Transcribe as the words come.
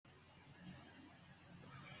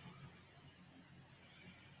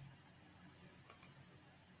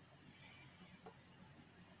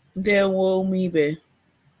Ndewo mibe.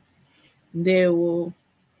 Ndewo.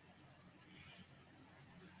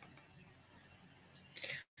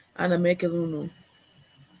 Ana mekelunu.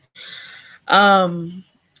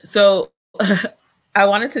 So I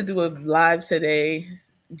wanted to do a live today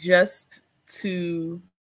just to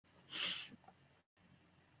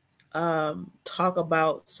talk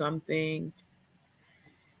about something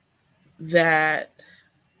that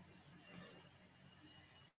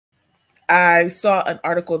I saw an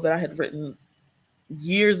article that I had written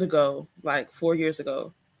years ago, like 4 years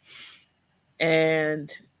ago, and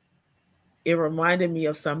it reminded me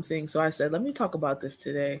of something. So I said, let me talk about this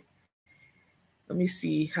today. Let me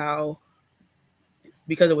see how,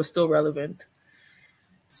 because it was still relevant.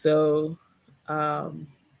 So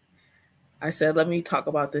I said, let me talk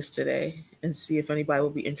about this today and see if anybody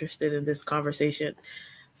will be interested in this conversation.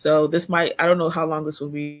 So this might, I don't know how long this will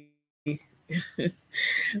be,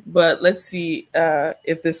 but let's see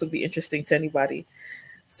if this will be interesting to anybody.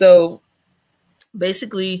 So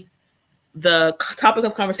basically, the topic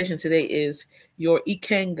of conversation today is your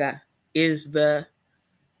Ikenga is the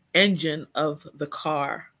engine of the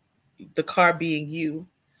car being you,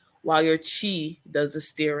 while your Chi does the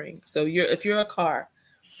steering. So if you're a car,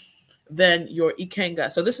 then your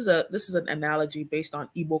Ikenga. So this is an analogy based on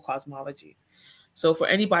Igbo cosmology. So for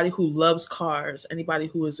anybody who loves cars, anybody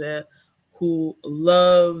who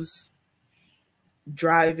loves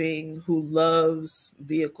driving, who loves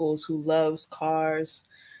vehicles, who loves cars,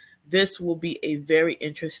 this will be a very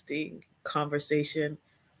interesting conversation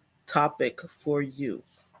topic for you.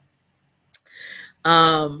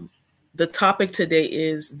 The topic today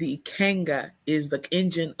is the Ikenga is the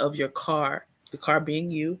engine of your car, the car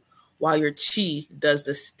being you, while your Chi does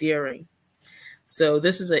the steering. So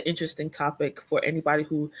this is an interesting topic for anybody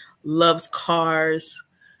who loves cars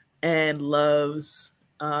and loves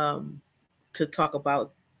to talk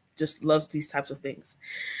about, just loves these types of things.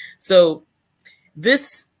 So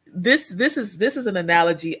this is an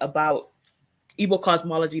analogy about Igbo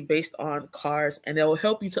cosmology based on cars, and it will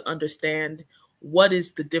help you to understand what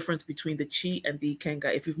is the difference between the Chi and the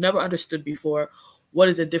Ikenga. If you've never understood before, what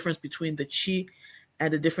is the difference between the Chi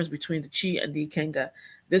and the difference between the Chi and the Ikenga,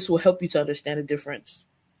 this will help you to understand the difference.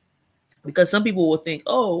 Because some people will think,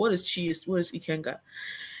 oh, what is Chi? What is Ikenga?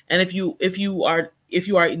 And if you are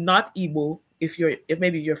not Igbo, if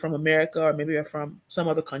maybe you're from America or maybe you're from some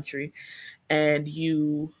other country, and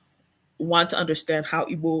you want to understand how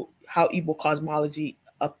Igbo cosmology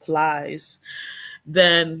applies,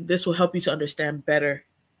 then this will help you to understand better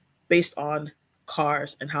based on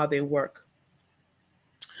cars and how they work.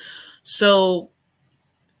 So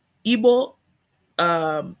Igbo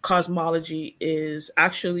cosmology is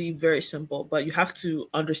actually very simple, but you have to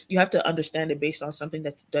understand it based on something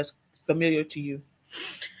that's familiar to you.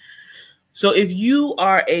 So if you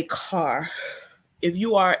are a car,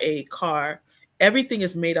 everything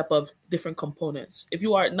is made up of different components.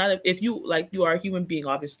 You are a human being,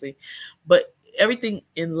 obviously, but everything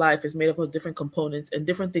in life is made up of different components and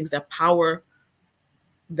different things that power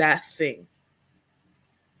that thing.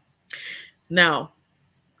 Now,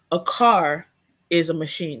 a car is a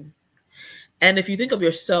machine. And if you think of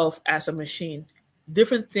yourself as a machine,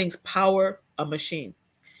 different things power a machine.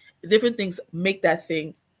 Different things make that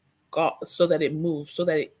thing go so that it moves, so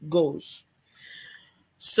that it goes.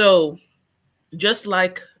 So just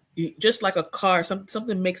like a car,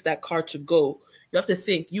 something makes that car to go. You have to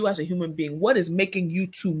think, you as a human being, what is making you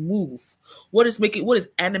to move? What is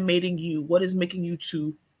animating you? What is making you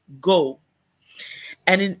to go?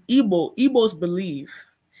 And in Igbos believe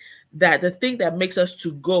that the thing that makes us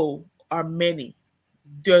to go are many.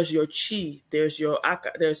 There's your Chi, there's your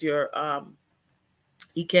Aka, there's your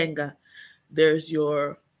Ikenga, there's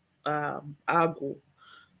your Agu,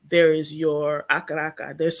 there is your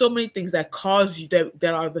Akaraka. There's so many things that cause you,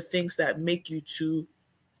 that are the things that make you to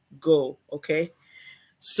go. Okay,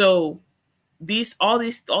 so all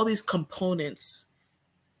these components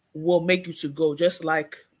will make you to go, just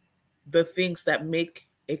like the things that make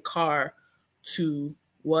a car to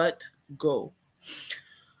go.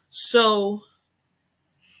 So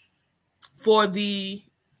for this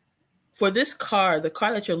car, the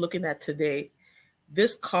car that you're looking at today,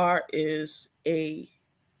 this car is a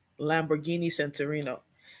Lamborghini Centurino.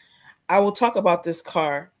 I will talk about this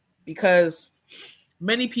car because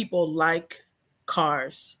many people like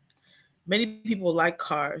cars. Many people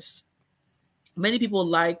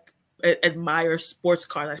admire sports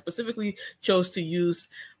cars. I specifically chose to use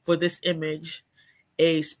for this image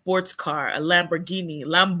a sports car, a Lamborghini,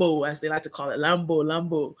 Lambo, as they like to call it,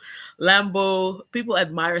 Lambo. People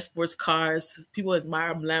admire sports cars. People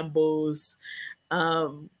admire Lambos.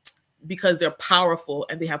 because they're powerful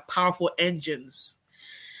and they have powerful engines.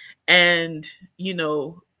 And, you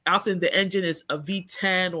know, often the engine is a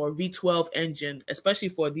V10 or V12 engine, especially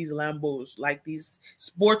for these Lambos, like these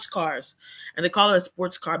sports cars. And they call it a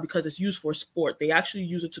sports car because it's used for sport. They actually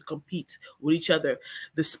use it to compete with each other.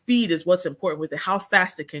 The speed is what's important with it, how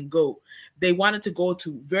fast it can go. They wanted to go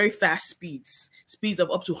to very fast speeds of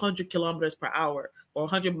up to 100 kilometers per hour or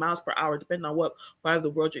 100 miles per hour, depending on what part of the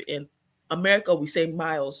world you're in. America, we say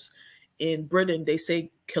miles. In Britain, they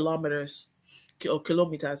say kilometers or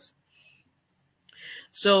kilometers.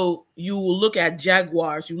 So you will look at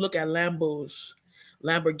Jaguars, you look at Lambos,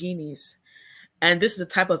 Lamborghinis, and this is the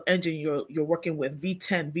type of engine you're working with,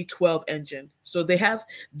 V10, V12 engine. So they have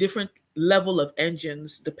different level of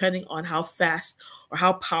engines depending on how fast or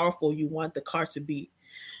how powerful you want the car to be.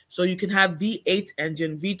 So you can have V8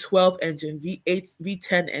 engine, V12 engine, V8,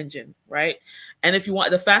 V10 engine, right? And if you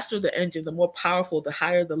want, the faster the engine, the more powerful, the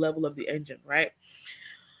higher the level of the engine, right?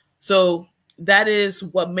 So that is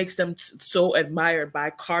what makes them so admired by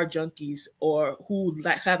car junkies or who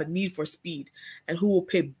have a need for speed and who will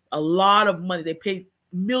pay a lot of money. They pay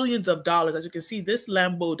millions of dollars. As you can see, this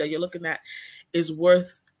Lambo that you're looking at is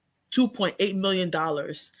worth $2.8 million.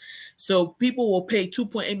 So people will pay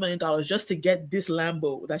 $2.8 million just to get this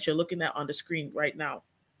Lambo that you're looking at on the screen right now.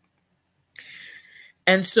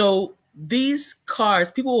 And so these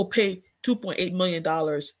cars, people will pay $2.8 million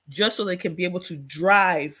just so they can be able to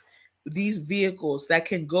drive these vehicles that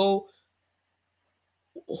can go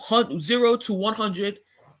 0 to 100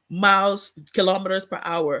 kilometers per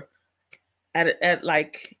hour at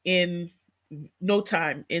like in no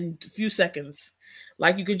time, in a few seconds.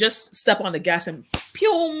 Like you can just step on the gas and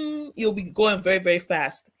pew, you'll be going very, very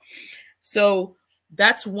fast. So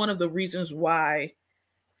that's one of the reasons why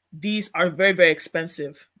these are very, very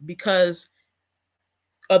expensive, because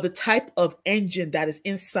of the type of engine that is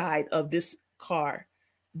inside of this car,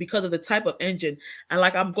 because of the type of engine. And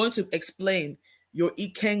like I'm going to explain, your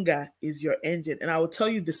Ikenga is your engine. And I will tell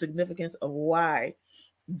you the significance of why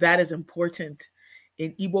that is important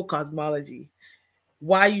in Igbo cosmology,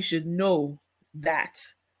 why you should know that,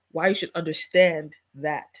 why you should understand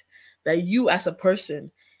that you as a person,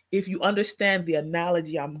 if you understand the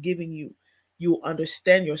analogy I'm giving you, you'll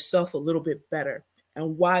understand yourself a little bit better,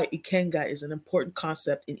 and why Ikenga is an important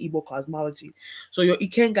concept in Igbo cosmology. So your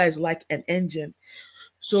Ikenga is like an engine.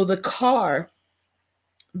 So the car,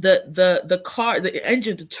 the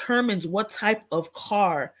engine determines what type of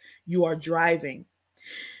car you are driving.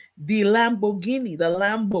 The Lamborghini, the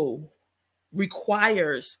Lambo,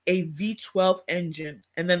 requires a V12 engine,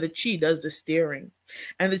 and then the Chi does the steering.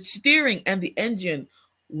 And the steering and the engine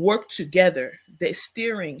work together. The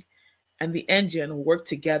steering and the engine work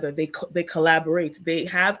together. They collaborate. They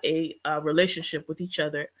have a relationship with each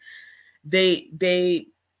other.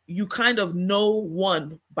 You kind of know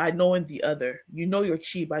one by knowing the other. You know your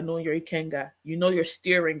Chi by knowing your Ikenga. You know your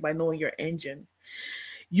steering by knowing your engine.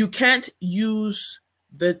 You can't use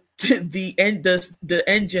the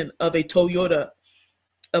engine of a Toyota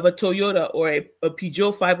or a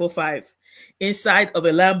Peugeot 505 inside of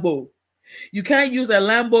a Lambo. You can't use a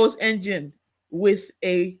Lambo's engine with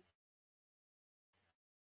a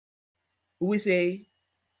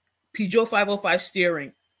Peugeot 505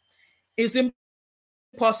 steering. It's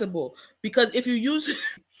impossible, because if you use a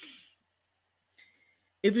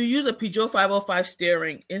Peugeot 505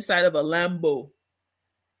 steering inside of a Lambo,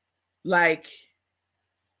 like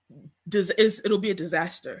it'll be a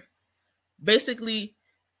disaster. Basically,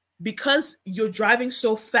 because you're driving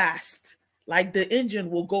so fast, like the engine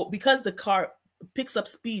will go, because the car picks up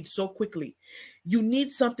speed so quickly, you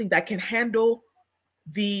need something that can handle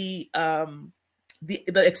the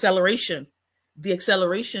acceleration,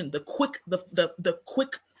 the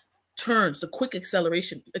quick turns, the quick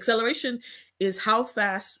acceleration. Acceleration is how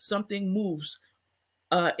fast something moves,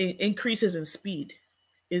 increases in speed.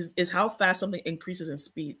 Is how fast something increases in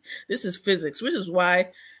speed. This is physics, which is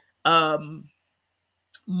why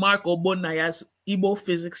Mark Obonaya's Igbo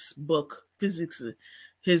physics book, his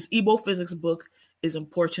Igbo physics book is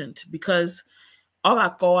important, because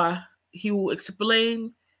Orakoa, he will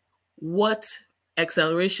explain what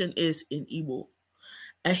acceleration is in Igbo,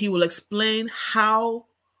 and he will explain how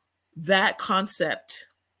that concept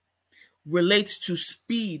relates to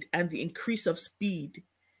speed and the increase of speed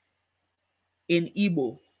in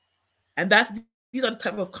Igbo. And these are the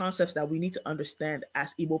type of concepts that we need to understand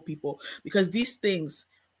as Igbo people, because these things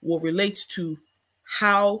will relate to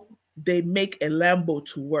how they make a Lambo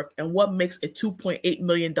to work and what makes a $2.8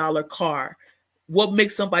 million car. What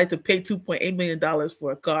makes somebody to pay $2.8 million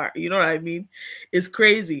for a car? You know what I mean? It's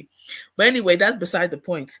crazy. But anyway, that's beside the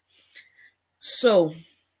point. So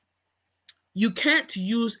You can't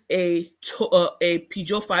use a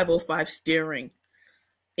Peugeot 505 steering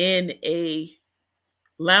in a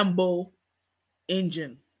Lambo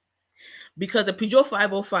engine, because a Peugeot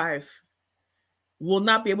 505 will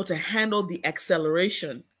not be able to handle the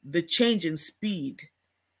acceleration, the change in speed.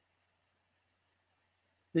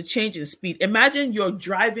 The change in speed. Imagine you're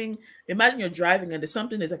driving and there's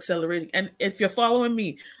something is accelerating. And if you're following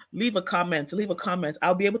me, leave a comment. Leave a comment.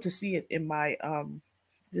 I'll be able to see it in my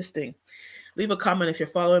this thing. Leave a comment if you're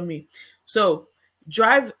following me. So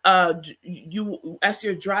drive you as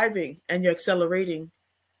you're driving and you're accelerating,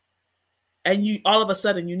 and you all of a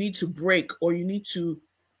sudden you need to brake or you need to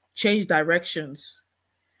change directions.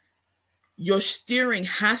 Your steering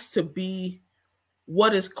has to be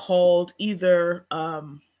what is called either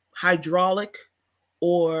hydraulic,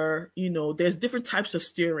 or there's different types of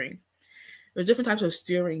steering. There's different types of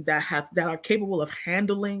steering that are capable of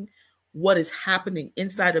handling what is happening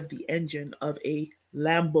inside of the engine of a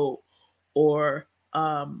Lambo, or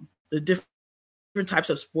the different types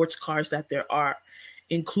of sports cars that there are,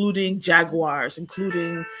 including Jaguars,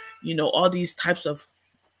 including all these types of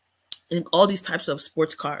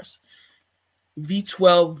sports cars,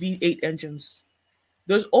 V12, V8 engines.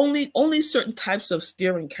 There's only certain types of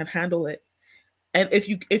steering can handle it. And if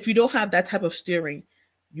you don't have that type of steering,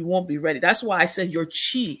 you won't be ready. That's why I said your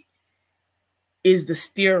chi is the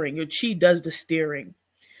steering. Your chi does the steering.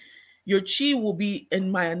 Your chi will be,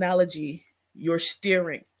 in my analogy, your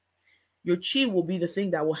steering. Your chi will be the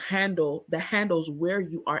thing that handles where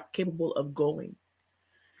you are capable of going.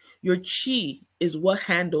 Your chi is what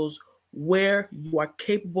handles where you are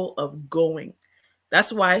capable of going.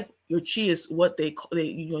 That's why your chi is what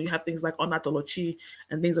you have things like analogies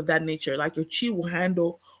and things of that nature. Like, your chi will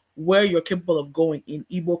handle where you're capable of going in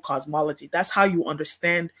Igbo cosmology. That's how you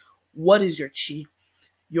understand what is your chi.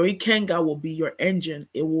 Your Ikenga will be your engine.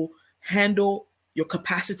 It will handle your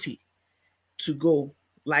capacity to go.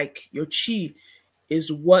 Like, your chi is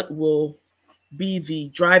what will be the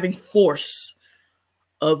driving force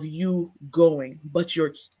of you going, but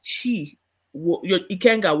your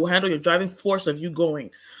Ikenga will handle your driving force of you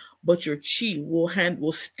going, but your chi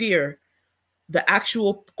will steer the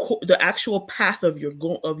actual path of your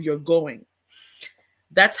going.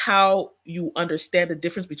 That's how you understand the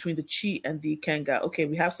difference between the chi and the Ikenga. Okay,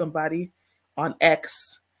 we have somebody on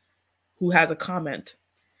X who has a comment.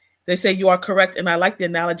 They say, you are correct, and I like the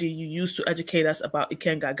analogy you used to educate us about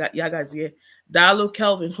Ikenga. Yagazie. Dalu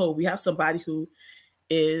Kelvin Ho. We have somebody who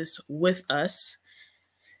is with us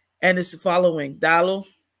and is following. Dalu,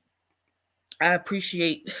 I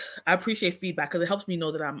appreciate feedback, because it helps me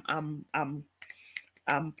know that I'm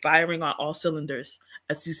firing on all cylinders.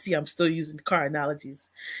 As you see, I'm still using car analogies.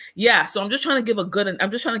 Yeah, so I'm just trying to give an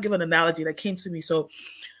analogy that came to me. So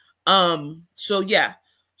I'm trying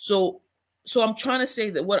to say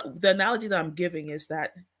that what the analogy that I'm giving is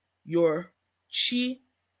that your chi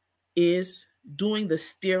is doing the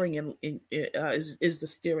steering, and is the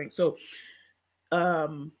steering. So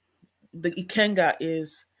the Ikenga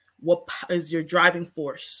is what is your driving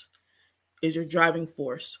force,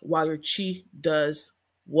 while your chi does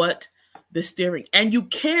what? The steering. And you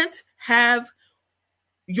can't have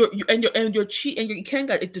your chi and your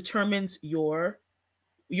Ikenga. It determines your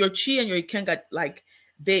chi and your Ikenga. Like,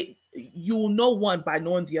 you will know one by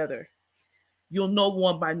knowing the other. You'll know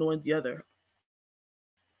one by knowing the other.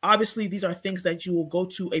 Obviously, these are things that you will go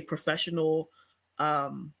to a professional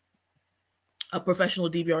DVR,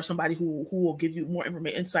 or somebody who will give you more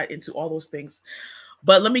insight into all those things.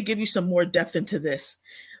 But let me give you some more depth into this.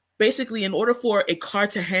 Basically, in order for a car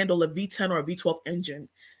to handle a V10 or a V12 engine,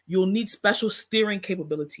 you'll need special steering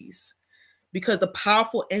capabilities, because the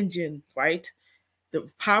powerful engine, right? The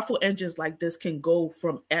powerful engines like this can go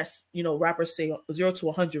from rappers say 0 to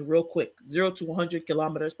 100 real quick, 0 to 100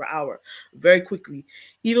 kilometers per hour very quickly.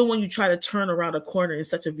 Even when you try to turn around a corner in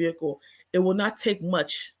such a vehicle, it will not take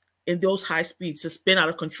much in those high speeds to spin out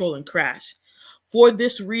of control and crash. For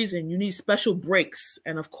this reason, you need special brakes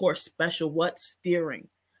and, of course, special steering.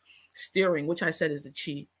 Steering, which I said is the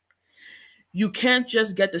chi. You can't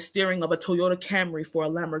just get the steering of a Toyota Camry for a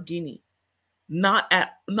Lamborghini. Not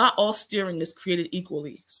all steering is created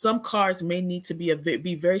equally. Some cars may need to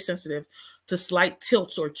be very sensitive to slight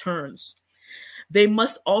tilts or turns. They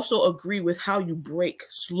must also agree with how you brake,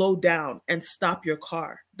 slow down, and stop your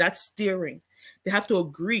car. That's steering. They have to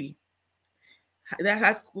agree.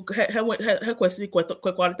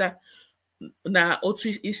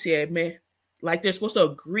 Like, they're supposed to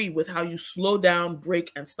agree with how you slow down,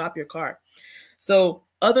 brake, and stop your car. So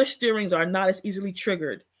other steerings are not as easily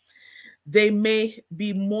triggered. They may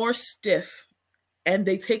be more stiff, and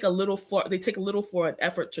they take a little for an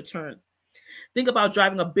effort to turn. Think about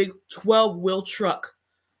driving a big 12-wheel truck,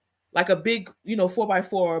 like a big,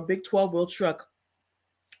 4x4 or a big 12-wheel truck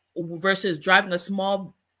versus driving a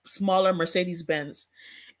smaller Mercedes Benz.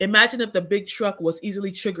 Imagine if the big truck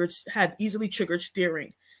had easily triggered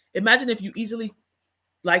steering. Imagine if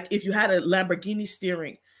if you had a Lamborghini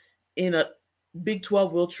steering in a big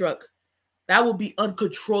 12-wheel truck. That will be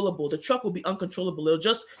uncontrollable. The truck will be uncontrollable. It'll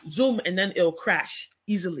just zoom and then it'll crash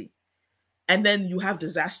easily. And then you have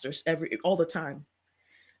disasters all the time.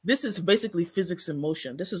 This is basically physics in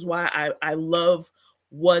motion. This is why I love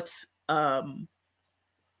what Marco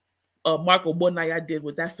Bonaya did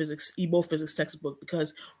with that Igbo physics textbook,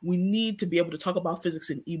 because we need to be able to talk about physics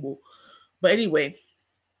in Igbo. But anyway,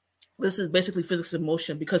 this is basically physics in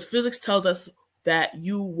motion, because physics tells us that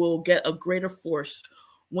you will get a greater force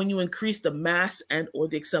when you increase the mass and or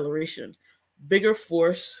the acceleration. Bigger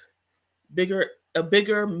force, a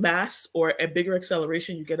bigger mass or a bigger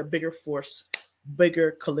acceleration, you get a bigger force,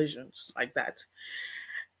 bigger collisions, like that.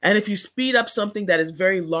 And if you speed up something that is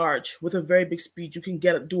very large with a very big speed, you can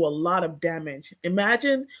do a lot of damage.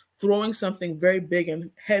 Imagine throwing something very big and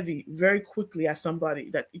heavy very quickly at somebody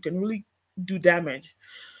that you can really do damage,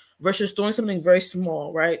 versus throwing something very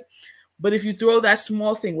small, right? But if you throw that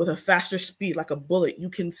small thing with a faster speed, like a bullet, you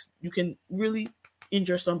can really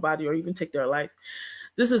injure somebody or even take their life.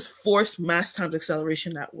 This is force, mass times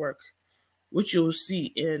acceleration at work, which you'll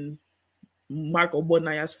see in Marco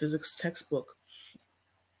Bonaya's physics textbook.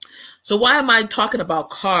 So why am I talking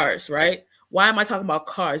about cars, right? Why am I talking about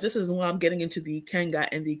cars? This is when I'm getting into the Ikenga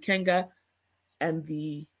and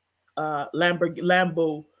the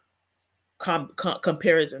Lambo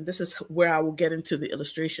comparison. This is where I will get into the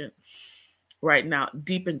illustration right now,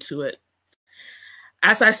 deep into it.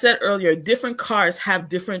 As I said earlier, different cars have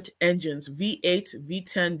different engines, V8,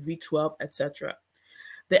 V10, V12, etc.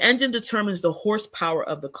 The engine determines the horsepower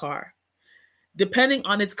of the car. Depending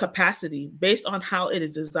on its capacity, based on how it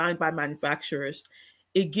is designed by manufacturers,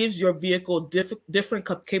 it gives your vehicle different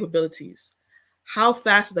capabilities. How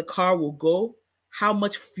fast the car will go, how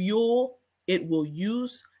much fuel it will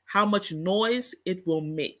use, how much noise it will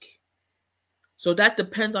make. So that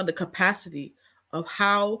depends on the capacity of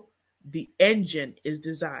how the engine is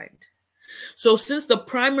designed. So since the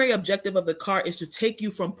primary objective of the car is to take you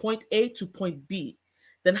from point A to point B,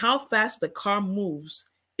 then how fast the car moves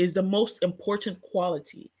is the most important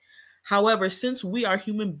quality. However, since we are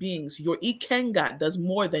human beings, your Ikenga does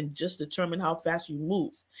more than just determine how fast you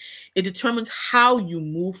move. It determines how you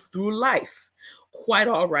move through life. Quite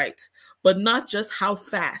all right, but not just how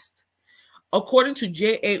fast. According to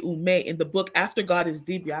J.A. Ume in the book After God is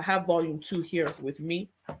Dibia, I have volume 2 here with me.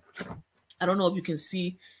 I don't know if you can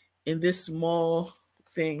see in this small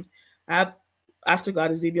thing. I have After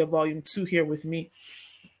God is Dibia volume 2 here with me.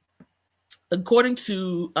 According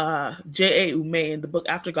to J.A. Ume in the book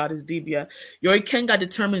After God is Dibia, your Ikenga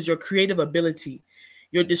determines your creative ability,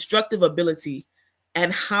 your destructive ability,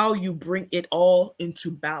 and how you bring it all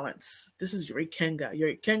into balance. This is your Ikenga. Your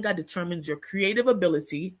Ikenga determines your creative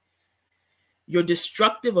ability, your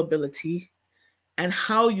destructive ability, and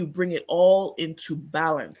how you bring it all into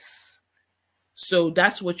balance. So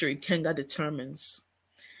that's what your Ikenga determines.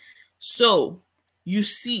 So you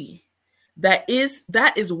see, that is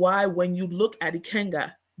why when you look at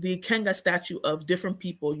Ikenga, the Ikenga statue of different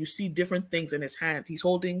people, you see different things in his hands. He's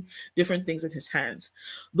holding different things in his hands.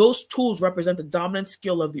 Those tools represent the dominant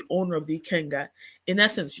skill of the owner of the Ikenga. In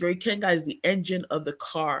essence, your Ikenga is the engine of the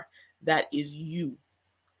car that is you.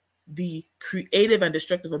 The creative and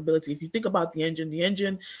destructive ability. If you think about the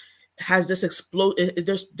engine has this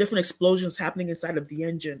there's different explosions happening inside of the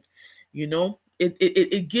engine.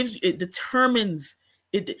 It determines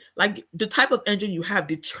it, like the type of engine you have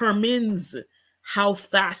determines how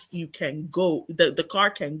fast you can go, the car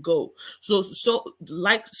can go. So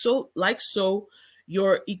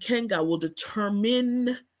your Ikenga will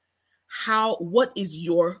determine what is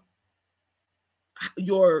your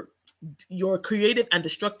creative and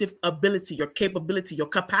destructive ability, your capability, your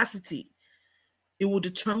capacity. It will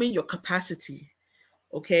determine your capacity,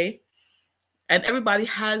 okay? And everybody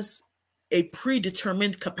has a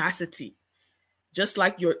predetermined capacity. Just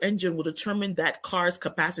like your engine will determine that car's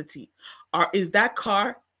capacity. Or is that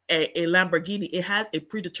car a Lamborghini? It has a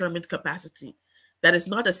predetermined capacity. That is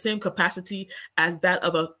not the same capacity as that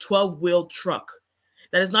of a 12-wheel truck.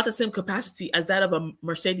 That is not the same capacity as that of a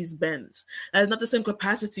Mercedes Benz. That is not the same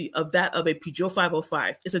capacity of that of a Peugeot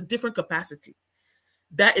 505. It's a different capacity.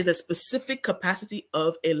 That is a specific capacity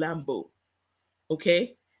of a Lambo,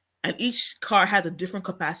 okay? And each car has a different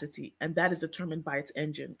capacity, and that is determined by its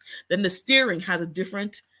engine. Then the steering has a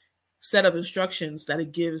different set of instructions that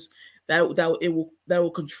it gives that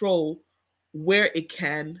will control where it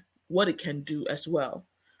can, what it can do as well.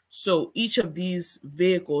 So each of these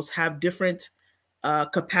vehicles have different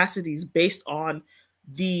capacities based on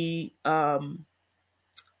the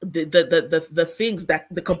the things, that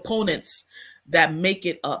the components that make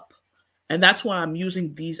it up. And that's why I'm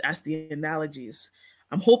using these as the analogies.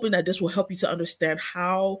 I'm hoping that this will help you to understand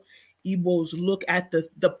how Igbos look at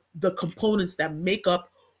the components that make up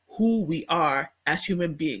who we are as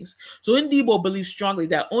human beings. So Igbo believes strongly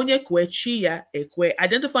that onye kwe chi ya ekwe,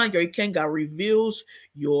 identifying your Ikenga reveals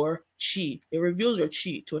your chi. It reveals your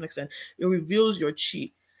chi to an extent. It reveals your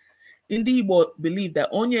chi. Igbo believe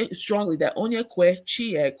that onye strongly that onye kwe chi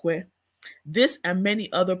ya ekwe. This and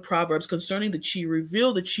many other proverbs concerning the chi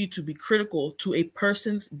reveal the chi to be critical to a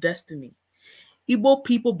person's destiny. Igbo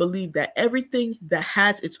people believe that everything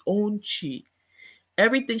has its own chi,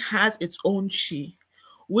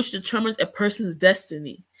 which determines a person's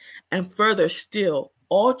destiny. And further still,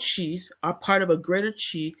 all chis are part of a greater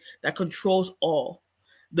chi that controls all.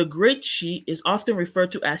 The great chi is often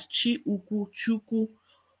referred to as chi uku chuku,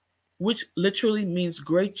 which literally means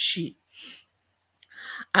great chi.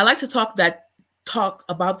 I like to talk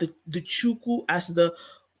about the Chuku as the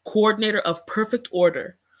coordinator of perfect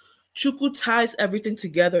order. Chuku ties everything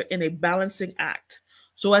together in a balancing act.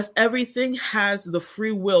 So as everything has the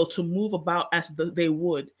free will to move about as they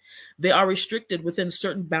would, they are restricted within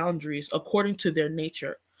certain boundaries according to their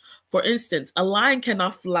nature. For instance, a lion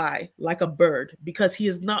cannot fly like a bird because he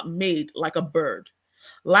is not made like a bird.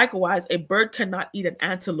 Likewise, a bird cannot eat an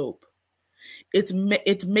antelope. Its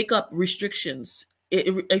makeup restrictions.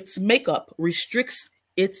 Its makeup restricts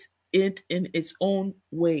it in its own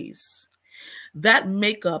ways. That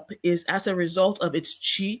makeup is as a result of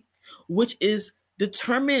its chi, which is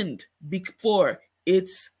determined before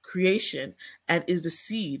its creation and is the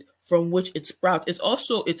seed from which it sprouts. It's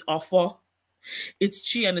also its offer.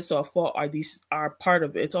 Its chi and its offer are part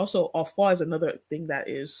of it. It's also offer is another thing that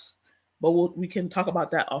is, but we can talk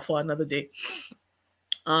about that offer another day.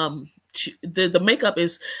 The makeup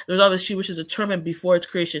is the result of chi, which is determined before its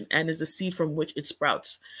creation and is the seed from which it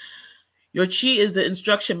sprouts. Your chi is the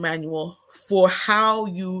instruction manual for how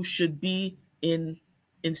you should be in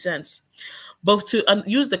sense. But to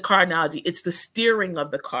use the car analogy, it's the steering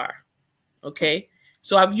of the car. Okay,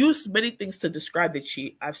 so I've used many things to describe the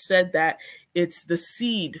chi. I've said that it's the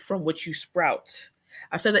seed from which you sprout.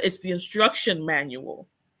 I've said that it's the instruction manual.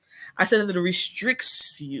 I said that it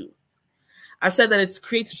restricts you. I've said that it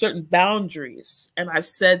creates certain boundaries, and I've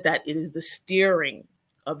said that it is the steering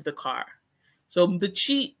of the car. So the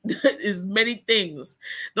chi is many things.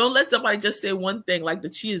 Don't let somebody just say one thing like the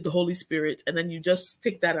chi is the Holy Spirit, and then you just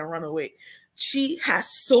take that and run away. Chi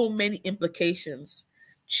has so many implications.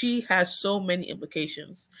 Chi has so many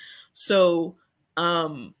implications. So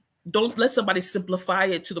don't let somebody simplify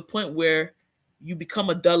it to the point where you become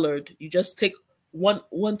a dullard. You just take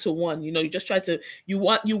one to one. You just try to you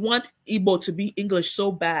want Igbo to be English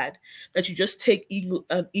so bad that you just take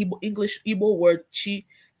an Igbo word chi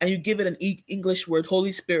and you give it an English word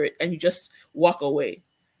Holy Spirit and you just walk away,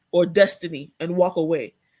 or destiny and walk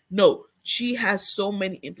away. No, chi has so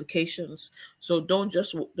many implications. So don't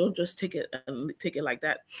just take it like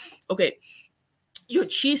that. Okay, your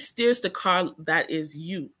chi steers the car that is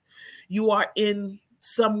you. You are in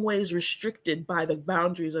some ways restricted by the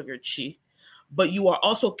boundaries of your chi, but you are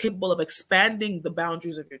also capable of expanding the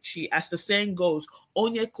boundaries of your chi. As the saying goes,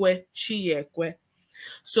 onye kwe, chi kwe.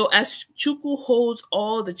 So as Chuku holds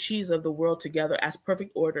all the chis of the world together as perfect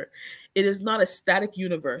order, it is not a static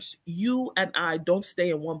universe. You and I don't stay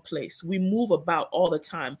in one place. We move about all the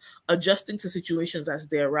time, adjusting to situations as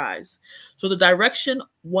they arise. So the direction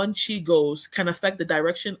one chi goes can affect the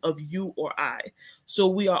direction of you or I. So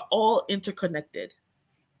we are all interconnected.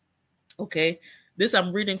 Okay? This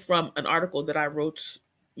I'm reading from an article that I wrote,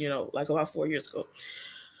 like about 4 years ago.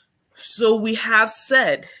 So we have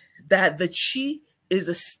said that the chi is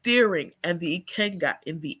the steering and the Ikenga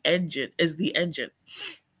in the engine is the engine.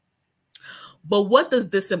 But what does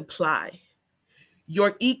this imply?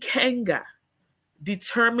 Your Ikenga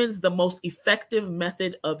determines the most effective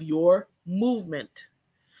method of your movement.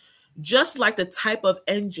 Just like the type of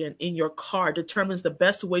engine in your car determines the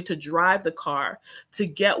best way to drive the car to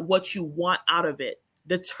get what you want out of it.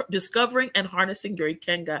 Discovering and harnessing your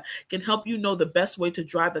Ikenga can help you know the best way to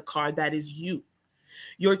drive the car that is you.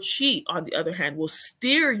 Your chi, on the other hand, will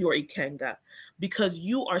steer your Ikenga because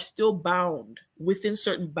you are still bound within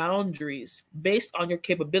certain boundaries based on your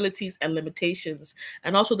capabilities and limitations,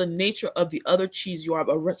 and also the nature of the other chis you are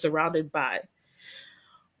surrounded by,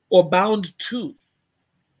 or bound to.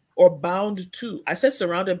 I said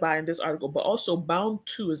surrounded by in this article, but also bound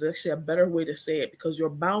to is actually a better way to say it because you're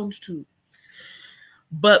bound to.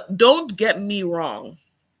 But don't get me wrong.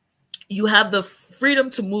 You have the freedom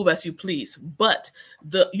to move as you please, but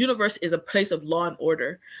the universe is a place of law and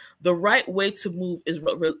order. The right way to move is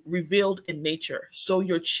revealed in nature. So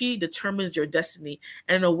your chi determines your destiny,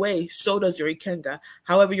 and in a way, so does your ikenga.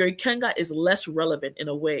 However, your ikenga is less relevant in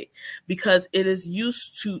a way because it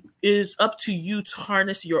is up to you to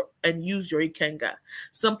harness your and use your ikenga.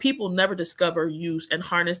 Some people never discover, use, and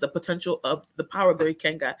harness the potential of the power of their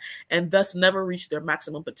ikenga, and thus never reach their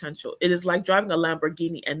maximum potential. It is like driving a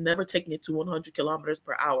Lamborghini and never taking it to 100 kilometers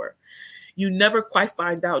per hour. You never quite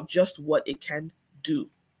find out just what it can do.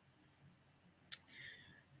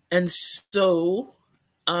 And so,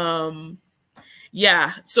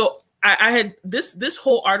 yeah. So I had this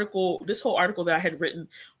whole article that I had written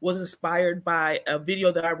was inspired by a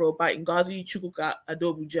video that I wrote by Ngozi Chukwuka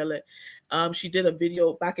Adobujele. She did a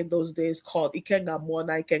video back in those days called Ikenga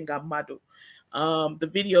Mwana Ikenga Madu. The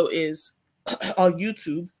video is on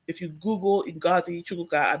YouTube. If you Google Ngozi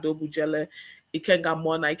Chukwuka Adobujele, Ikenga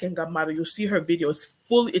Mwana, Ikenga Madu, you'll see her video.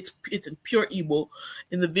 It's in pure Igbo.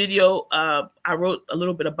 In the video, I wrote a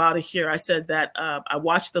little bit about it here. I said that I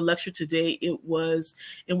watched the lecture today. It was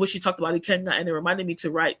in which she talked about Ikenga, and it reminded me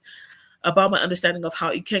to write about my understanding of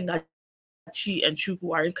how Ikenga, Chi, and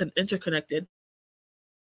Chukwu are interconnected.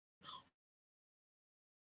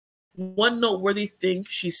 One noteworthy thing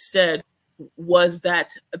she said was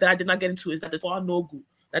that I did not get into is that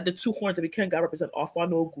the two horns of Ikenga represent Ofa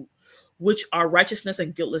Nogu, which are righteousness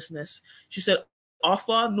and guiltlessness. She said,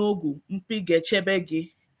 Ofa Nogu, Mpige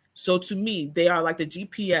Chebegi. So to me, they are like the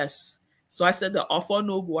GPS. So I said the Ofa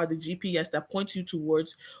Nogu are the GPS that points you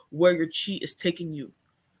towards where your chi is taking you.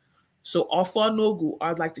 So Ofa Nogu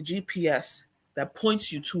are like the GPS that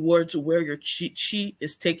points you towards where your chi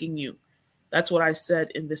is taking you. That's what I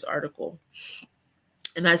said in this article.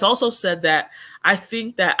 And I also said that I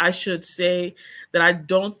think that I should say that I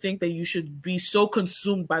don't think that you should be so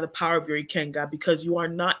consumed by the power of your Ikenga because you are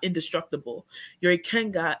not indestructible. Your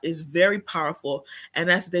Ikenga is very powerful.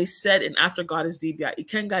 And as they said in After God is Dibia,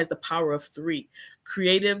 Ikenga is the power of three: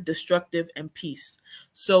 creative, destructive, and peace.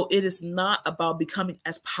 So it is not about becoming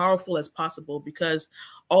as powerful as possible because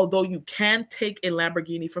although you can take a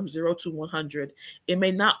Lamborghini from 0 to 100, it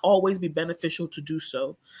may not always be beneficial to do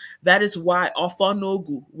so. That is why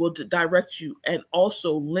Ofanogu will direct you and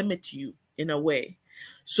also limit you in a way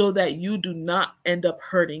so that you do not end up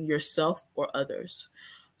hurting yourself or others.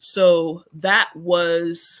 So that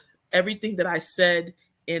was everything that I said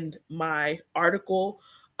in my article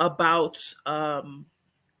about Chi,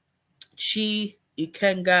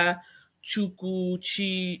 Ikenga, Chukwu,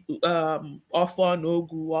 Chi, Ofa,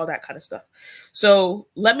 Nogu, all that kind of stuff. So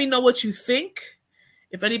let me know what you think.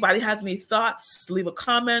 If anybody has any thoughts, leave a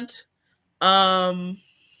comment.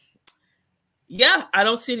 Yeah, I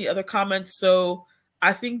don't see any other comments. So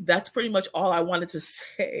I think that's pretty much all I wanted to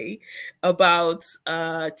say about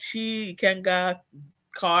Chi, Ikenga,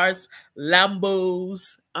 cars,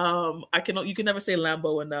 Lambos. You can never say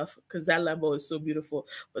Lambo enough because that Lambo is so beautiful.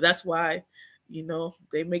 But that's why,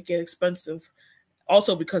 they make it expensive.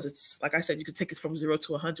 Also because it's, like I said, you can take it from 0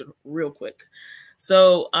 to 100 real quick.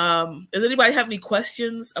 So does anybody have any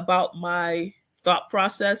questions about my thought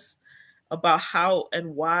process about how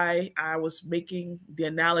and why I was making the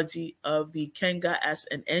analogy of the Ikenga as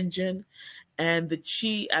an engine and the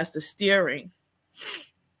Chi as the steering?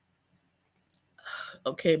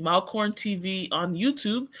 Okay, Malcorn TV on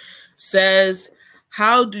YouTube says,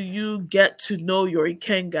 how do you get to know your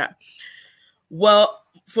Ikenga? Well,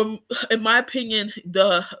 in my opinion,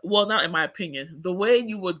 not in my opinion, the way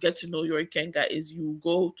you would get to know your Ikenga is you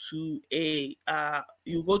have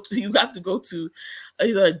to go to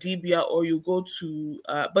either a Dibia or you go to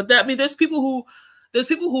but that, I mean, there's people who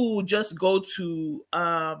just go to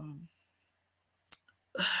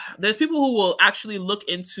there's people who will actually look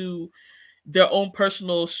into their own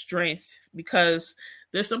personal strength, because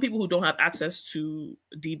there's some people who don't have access to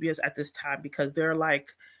DBS at this time because they're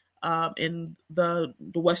like in the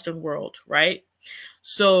Western world, right?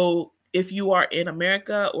 So if you are in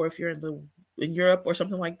America or if you're in Europe or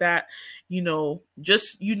something like that,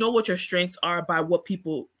 just what your strengths are by what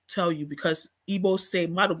people tell you, because Igbo say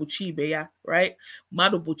madobuchibeya, right?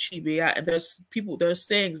 Madobuchibeya, and there's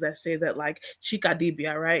sayings that say that, like Chika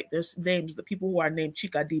Dibia, right? There's names, the people who are named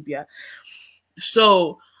Chika Dibia.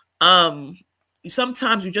 So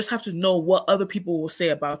sometimes you just have to know what other people will say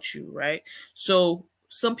about you, right? So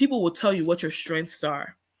some people will tell you what your strengths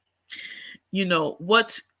are.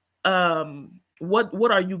 What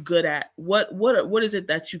are you good at? What is it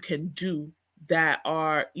that you can do that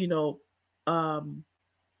are,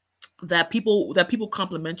 that people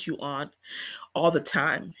compliment you on? all the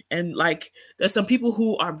time. And like there's some people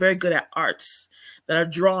who are very good at arts, that are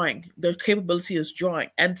drawing. Their capability is drawing.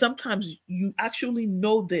 And sometimes you actually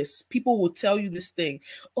know this. People will tell you this thing.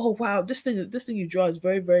 Oh wow, this thing you draw is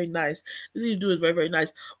very, very nice. This thing you do is very, very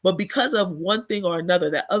nice. But because of one thing or another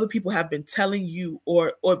that other people have been telling you,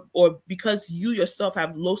 or because you yourself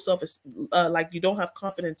have low self, like you don't have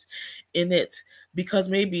confidence in it, because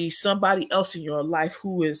maybe somebody else in your life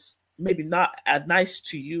who is maybe not as nice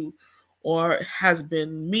to you, or has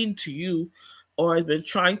been mean to you, or has been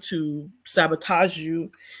trying to sabotage you,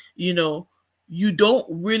 you know, you don't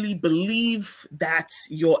really believe that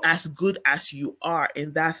you're as good as you are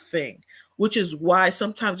in that thing, which is why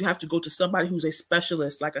sometimes you have to go to somebody who's a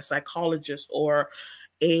specialist, like a psychologist, or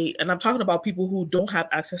and I'm talking about people who don't have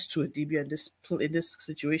access to a DB in this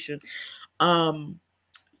situation, um,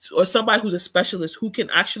 or somebody who's a specialist who can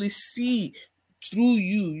actually see through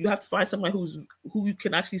you. You have to find somebody who you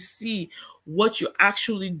can actually see what you're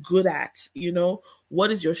actually good at. You know, what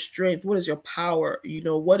is your strength? What is your power? You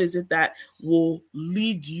know, what is it that will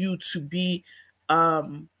lead you to be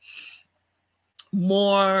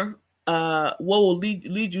more? What will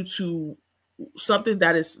lead you to something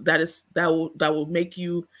that will make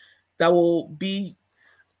you, that will be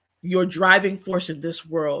your driving force in this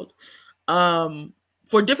world.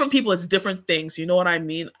 For different people it's different things, you know what I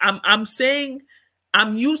mean. I'm saying,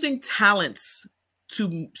 I'm using talents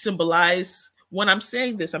to symbolize, when I'm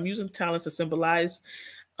saying this, I'm using talents to symbolize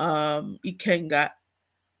Ikenga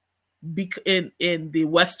in the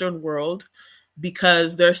Western world,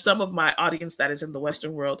 because there's some of my audience that is in the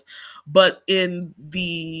Western world, but in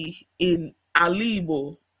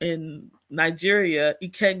Alibo, in Nigeria,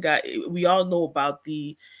 Ikenga, we all know about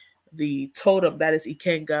the totem that is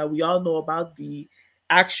Ikenga. We all know about the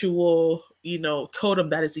actual, you know, totem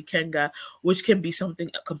that is Ikenga, which can be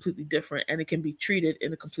something completely different, and it can be treated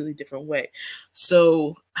in a completely different way.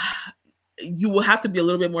 So you will have to be a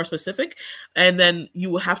little bit more specific, and then you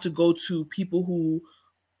will have to go to people who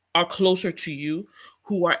are closer to you,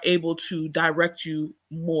 who are able to direct you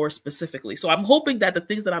more specifically. So I'm hoping that the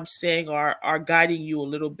things that I'm saying are guiding you a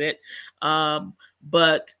little bit.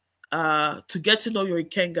 But to get to know your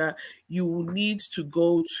Ikenga, you will need to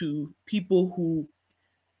go to people who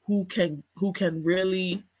can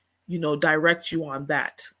really, you know, direct you on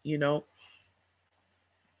that, you know.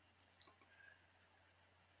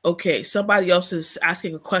 Okay, somebody else is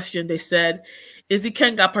asking a question. They said, is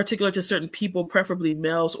Ikenga particular to certain people, preferably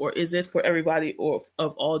males, or is it for everybody or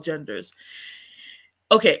of all genders?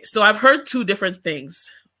 Okay, so I've heard two different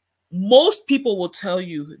things. Most people will tell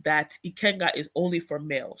you that Ikenga is only for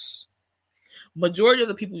males. Majority of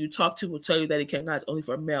the people you talk to will tell you that Ikenga is only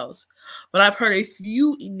for males. But I've heard a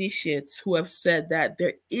few initiates who have said that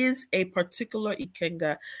there is a particular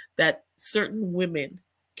Ikenga that certain women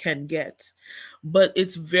can get, but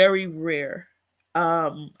it's very rare.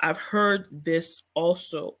 I've heard this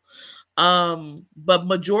also. But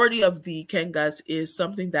majority of the Ikengas is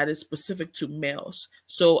something that is specific to males.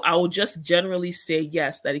 So I will just generally say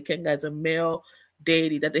yes, that Ikenga is a male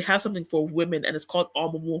deity, that they have something for women, and it's called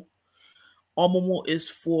Omomo. Omomo is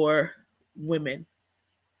for women.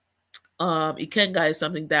 Ikenga is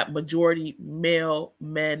something that majority male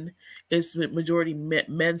men, is majority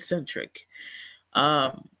men centric.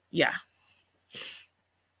 Yeah.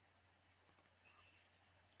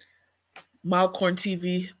 Mildcorn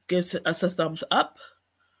TV gives us a thumbs up.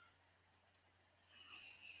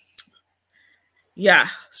 Yeah.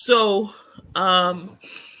 So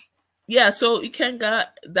yeah, so Ikenga,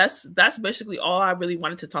 that's basically all I really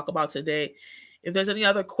wanted to talk about today. If there's any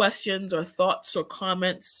other questions or thoughts or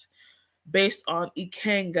comments based on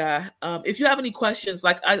Ikenga, if you have any questions,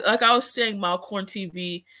 like I was saying, Malcorn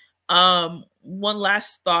TV, one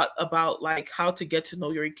last thought about like how to get to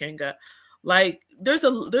know your Ikenga. Like there's a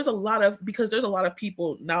lot of, because there's a lot of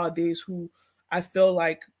people nowadays who I feel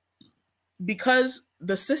like, because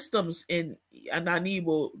the systems in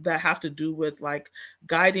Ananibo that have to do with like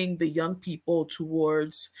guiding the young people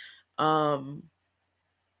towards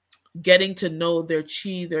getting to know their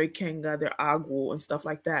chi, their Ikenga, their Agwo, and stuff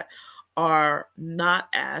like that are not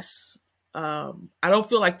as I don't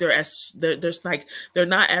feel like there's like they're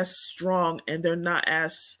not as strong, and they're not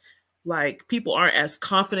as, like, people aren't as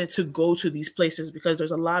confident to go to these places because there's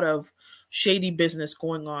a lot of shady business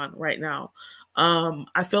going on right now.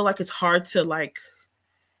 I feel like it's hard to like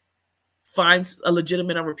find a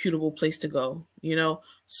legitimate and reputable place to go, you know?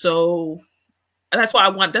 So that's why I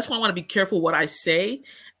want to be careful what I say,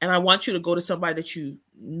 and I want you to go to somebody that you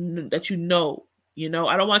know. You know,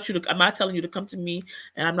 I don't want you to, I'm not telling you to come to me,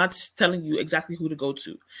 and I'm not telling you exactly who to go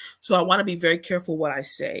to. So I want to be very careful what I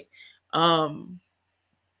say.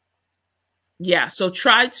 yeah, so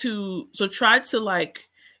try to like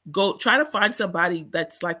try to find somebody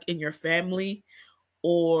that's like in your family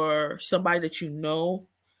or somebody that you know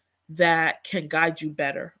that can guide you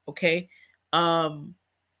better, okay?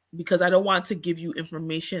 Because I don't want to give you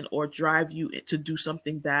information or drive you to do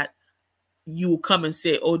something that you will come and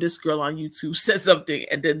say, oh, this girl on YouTube said something,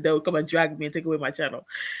 and then they'll come and drag me and take away my channel.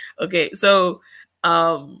 Okay, so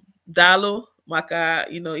Dalo Maka,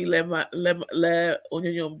 le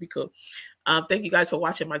onyonyo biko. Thank you guys for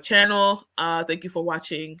watching my channel. Thank you for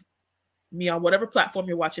watching me on whatever platform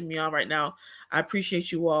you're watching me on right now. I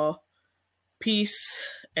appreciate you all. Peace,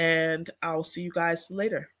 and I'll see you guys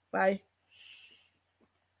later. Bye.